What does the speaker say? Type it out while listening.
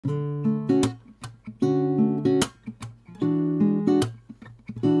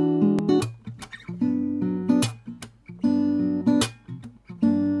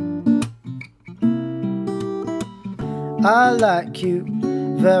I like you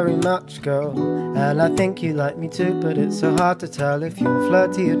very much, girl, and I think you like me too, but it's so hard to tell if you're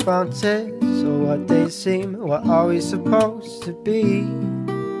flirty advances or what they seem. What are we supposed to be?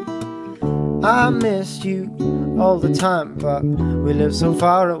 I miss you all the time, but we live so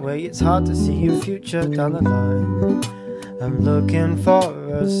far away, it's hard to see your future down the line. I'm looking for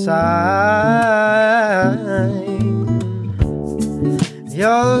a sign. Your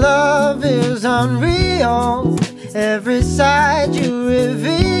love is unreal, every side you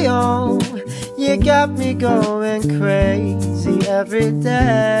reveal. You got me going crazy every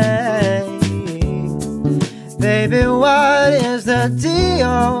day. Baby, what is the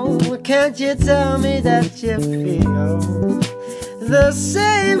deal? Can't you tell me that you feel the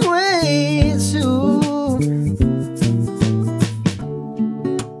same way too?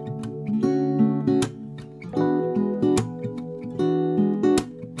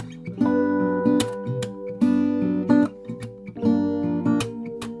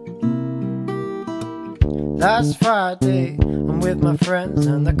 Last Friday, I'm with my friends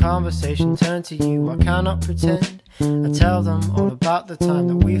and the conversation turned to you. I cannot pretend. I tell them all about the time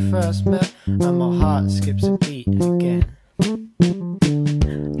that we first met, and my heart skips a beat again.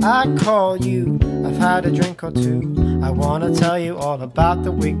 I call you, I've had a drink or two. I wanna tell you all about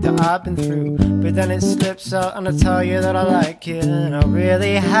the week that I've been through, but then it slips out and I tell you that I like you, and I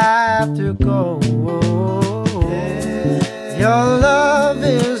really have to go. Your love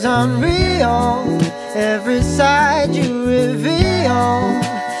is unreal, every side you reveal.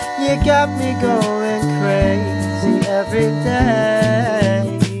 You got me going crazy every day.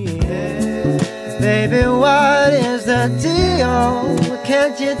 Baby, what is the deal?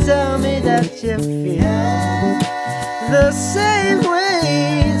 Can't you tell me that you feel the same way